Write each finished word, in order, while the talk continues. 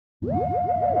Open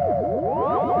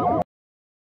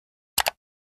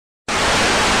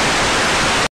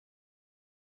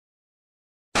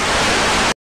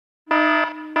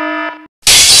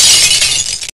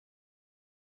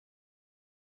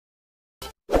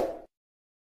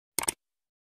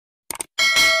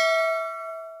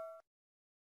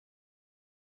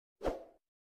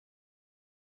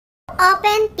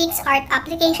Picsart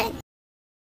Application.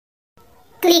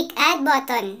 Click Add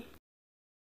button.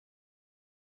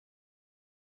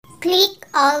 Click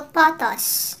All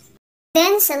Photos.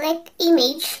 Then select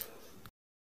Image.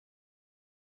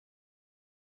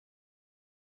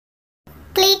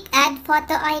 Click Add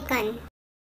Photo icon.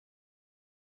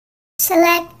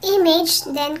 Select Image,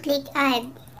 then click Add.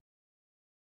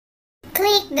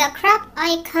 Click the crop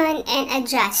icon and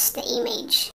adjust the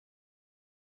image.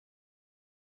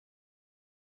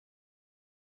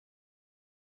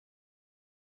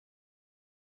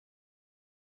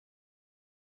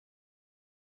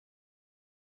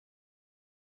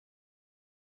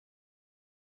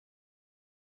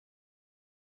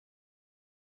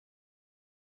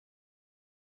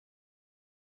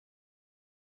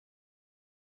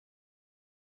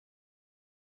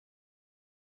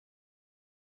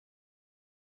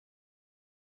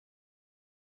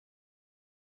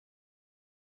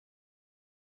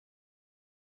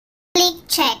 Click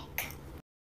Check.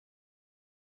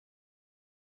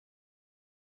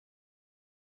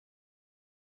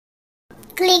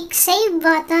 Click Save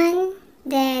button,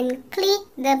 then click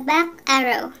the back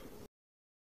arrow.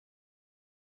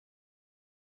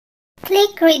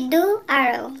 Click Redo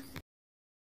arrow.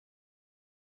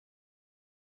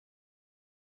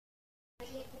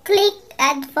 Click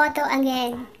Add Photo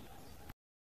again.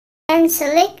 Then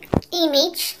select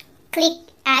Image, click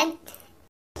Add,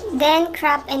 then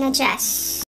crop and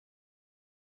adjust.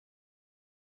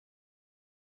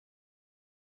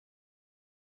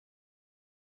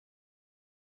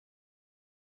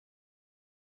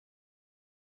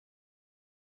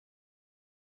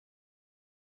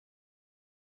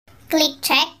 Click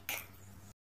Check.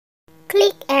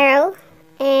 Click Arrow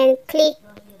and click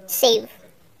Save.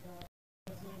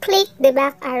 Click the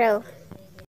back arrow.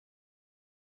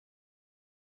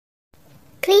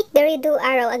 Click the Redo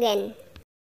arrow again.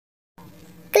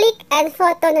 Click Add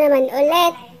Photo na naman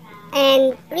ulit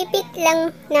and repeat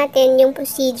lang natin yung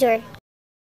procedure.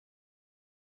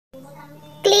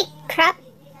 Click Crop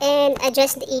and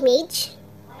adjust the image.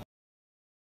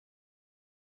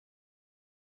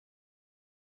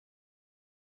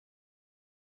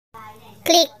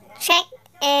 Click Check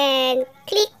and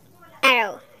click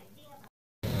Arrow.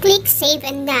 Click Save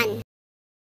and Done.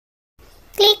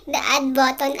 Click the Add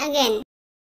button again.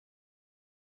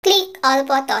 Click All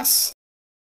Photos.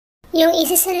 Yung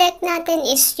isi-select natin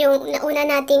is yung nauna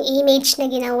nating image na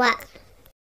ginawa.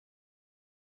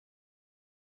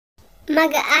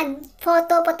 Mag-add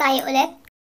photo po tayo ulit.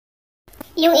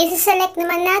 Yung isi-select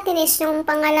naman natin is yung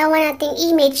pangalawa nating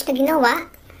image na ginawa.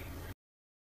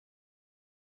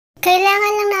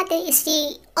 Kailangan lang natin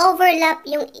i-overlap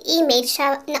yung image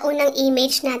sa naunang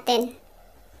image natin.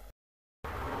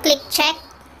 Click Check.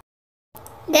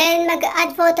 Then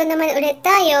mag-add photo naman ulit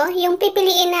tayo. Yung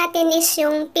pipiliin natin is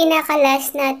yung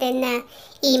pinaka-last natin na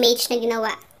image na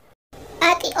ginawa.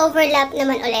 At i-overlap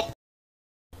naman ulit.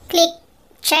 Click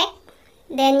Check.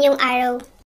 Then yung arrow.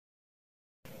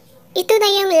 Ito na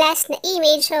yung last na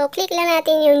image. So click lang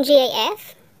natin yung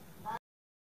GIF.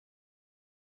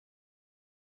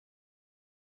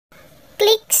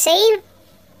 Click Save,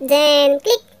 then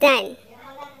click Done.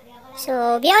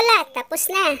 So, Viola, tapos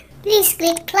na. Please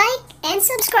click like and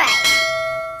subscribe.